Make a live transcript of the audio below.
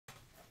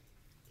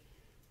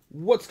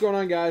What's going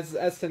on, guys?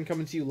 It's S10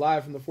 coming to you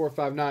live from the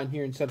 459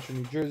 here in Central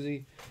New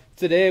Jersey.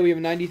 Today we have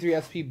a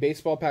 93 SP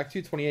Baseball Pack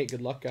 228.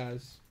 Good luck,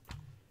 guys.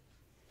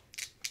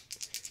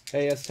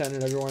 Hey, S10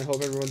 and everyone.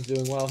 Hope everyone's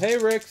doing well. Hey,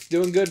 Ricks.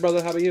 Doing good,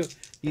 brother. How about you?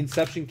 The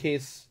Inception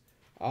case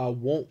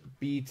won't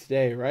be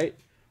today, right?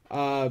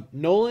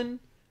 Nolan,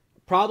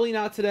 probably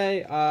not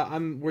today.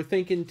 We're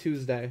thinking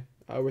Tuesday.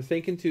 We're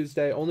thinking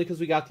Tuesday only because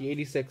we got the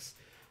 86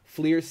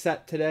 Fleer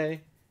set today,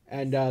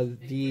 and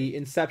the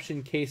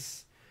Inception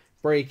case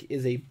break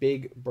is a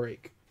big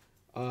break.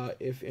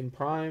 If in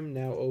Prime,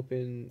 now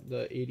open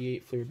the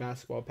 88 Fleer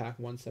Basketball Pack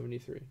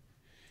 173.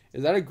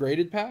 Is that a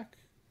graded pack?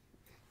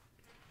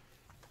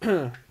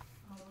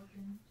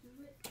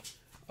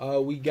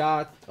 We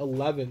got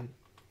 11.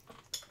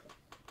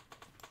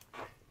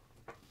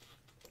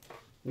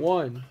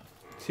 1,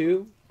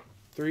 2,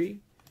 3,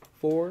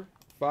 4,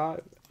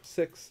 5,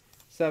 6,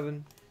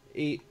 7,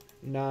 8,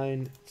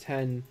 9,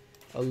 10,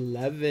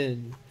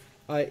 11.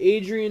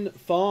 Adrian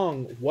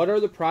Fong, what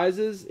are the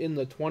prizes in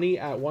the 20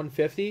 at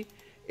 150?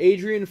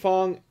 Adrian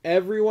Fong,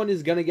 everyone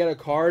is going to get a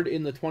card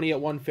in the 20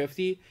 at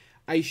 150.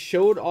 I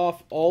showed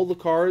off all the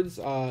cards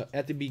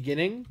at the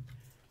beginning.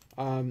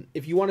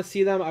 If you want to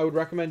see them, I would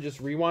recommend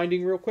just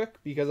rewinding real quick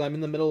because I'm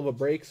in the middle of a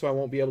break, so I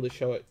won't be able to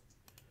show it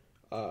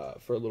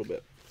for a little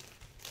bit.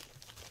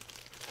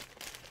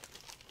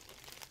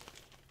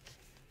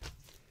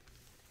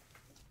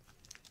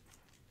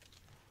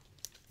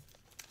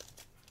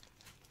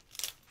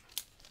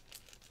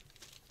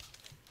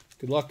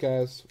 Good luck,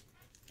 guys.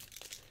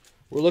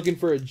 We're looking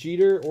for a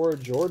Jeter or a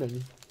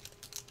Jordan.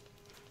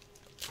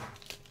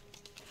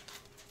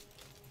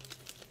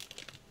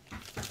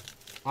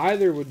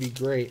 Either would be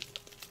great.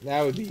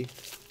 That would be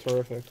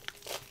terrific.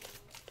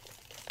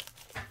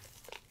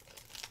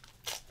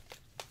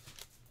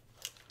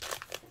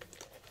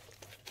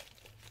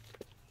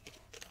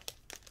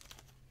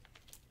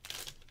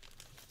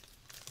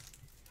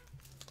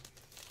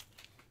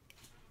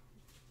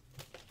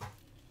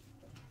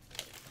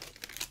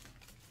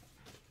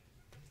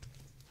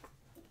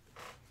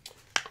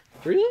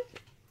 Really?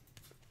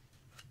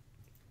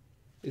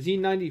 Is he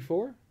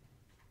 94?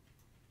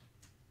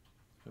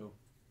 Who?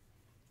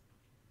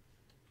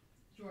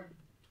 Jordan.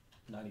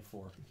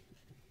 94.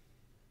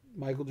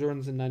 Michael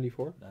Jordan's in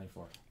 94?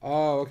 94.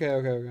 Oh,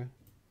 okay.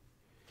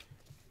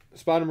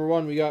 Spot number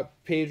 1, we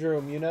got Pedro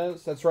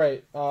Munoz. That's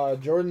right.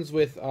 Jordan's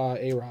with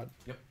A-Rod.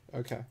 Yep.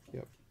 Okay,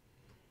 yep.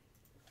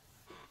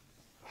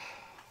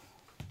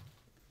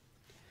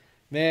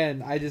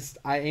 Man,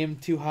 I aim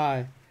too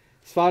high.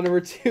 Spot number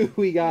 2,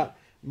 we got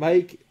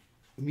Mike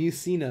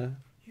Mussina.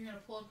 You're gonna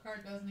pull a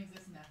card doesn't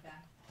exist in that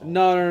pack.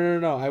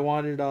 No. I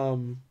wanted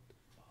Hall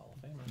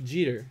of Famer.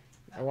 Jeter.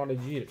 I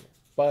wanted Jeter.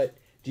 But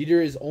Jeter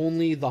is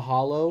only the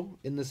hollow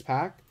in this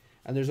pack,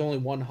 and there's only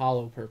one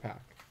hollow per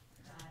pack.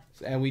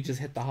 And we just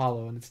hit the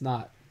hollow, and it's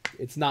not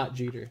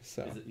Jeter.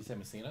 So Is it, you said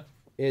Messina?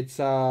 it's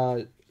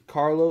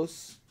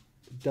Carlos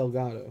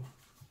Delgado.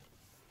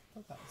 I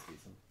thought that was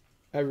decent.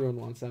 Everyone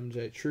wants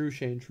MJ. True,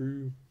 Shane.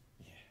 True.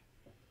 Yeah.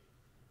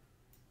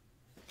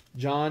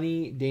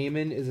 Johnny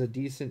Damon is a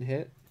decent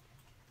hit.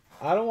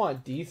 I don't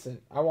want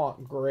decent. I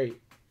want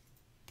great.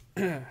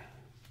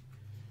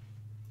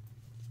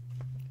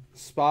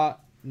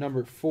 Spot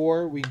number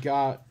 4, we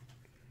got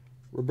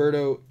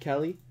Roberto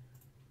Kelly.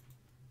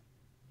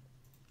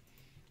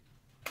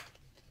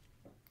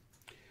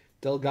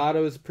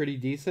 Delgado is pretty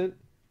decent.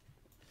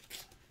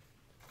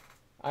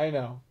 I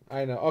know.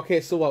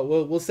 Okay, so what?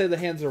 We'll say the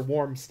hands are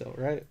warm still,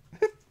 right?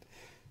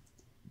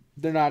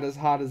 They're not as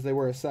hot as they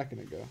were a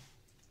second ago.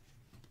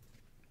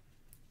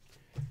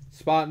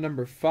 Spot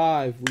number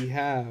 5, we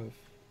have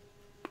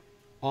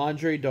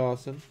Andre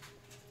Dawson.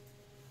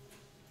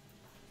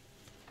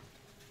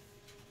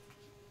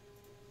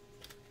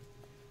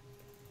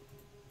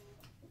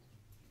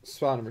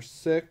 Spot number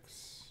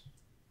 6,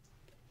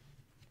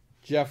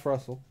 Jeff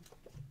Russell.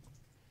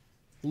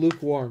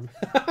 Lukewarm.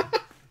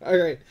 All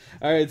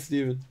right,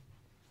 Steven.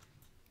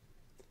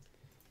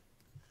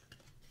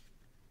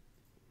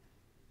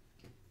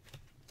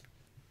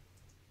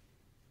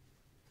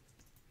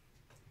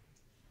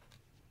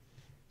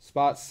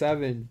 Spot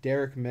 7,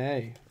 Derek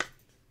May.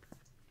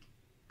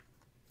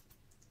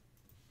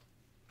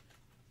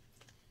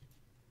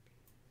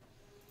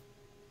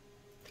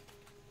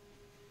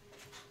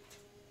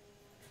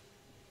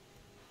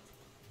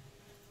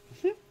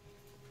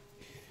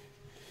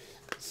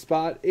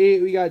 Spot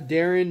 8, we got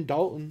Darren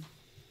Dalton.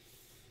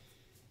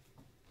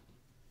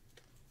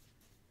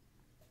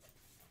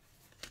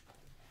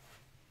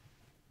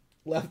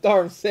 Left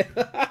arm,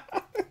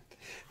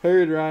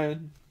 heard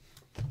Ryan.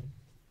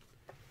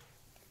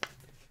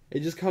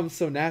 It just comes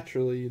so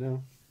naturally, you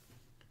know.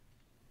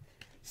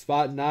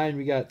 Spot 9,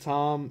 we got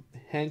Tom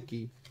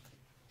Henke.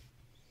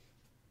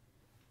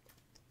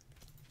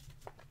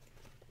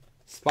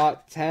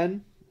 Spot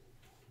 10,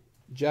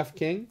 Jeff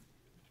King.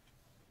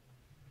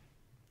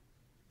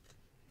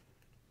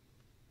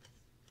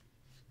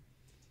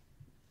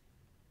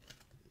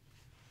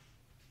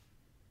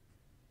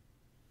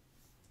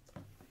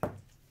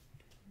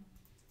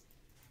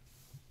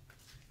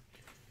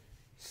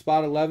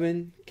 Spot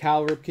 11,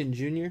 Cal Ripken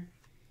Jr.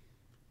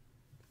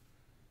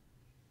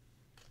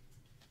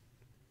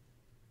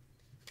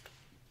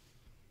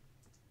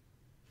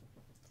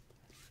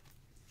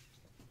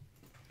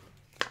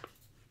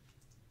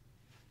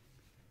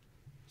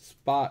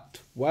 Spot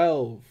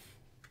 12,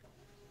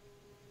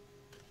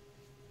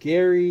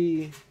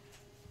 Gary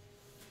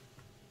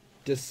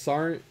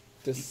DeSarcina.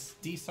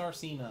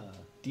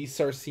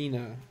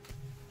 DeSarcina. All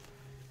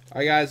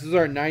right, guys, this is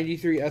our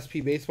 93 SP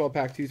Baseball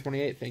Pack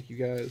 228. Thank you,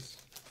 guys.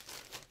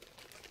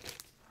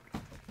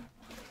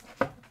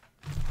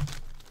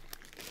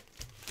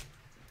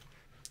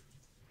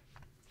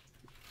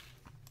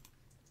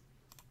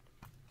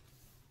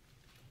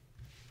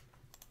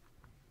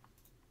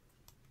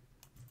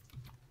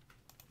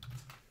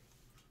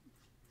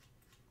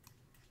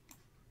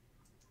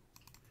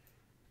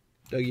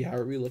 Dougie, how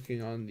are we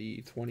looking on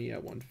the 20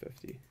 at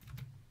 150?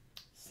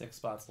 6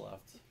 spots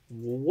left.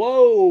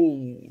 Whoa!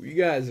 You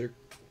guys are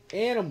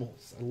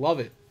animals. I love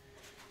it.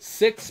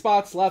 6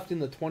 spots left in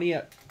the 20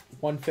 at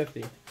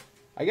 150.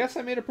 I guess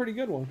I made a pretty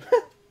good one.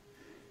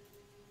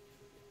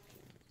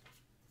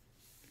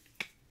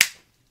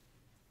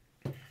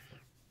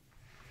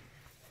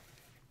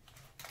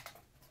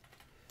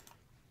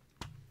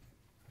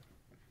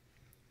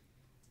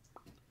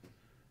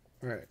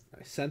 Alright,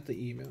 I sent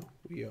the email.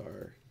 We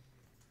are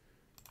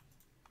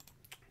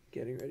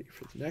getting ready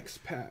for the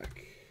next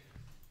pack.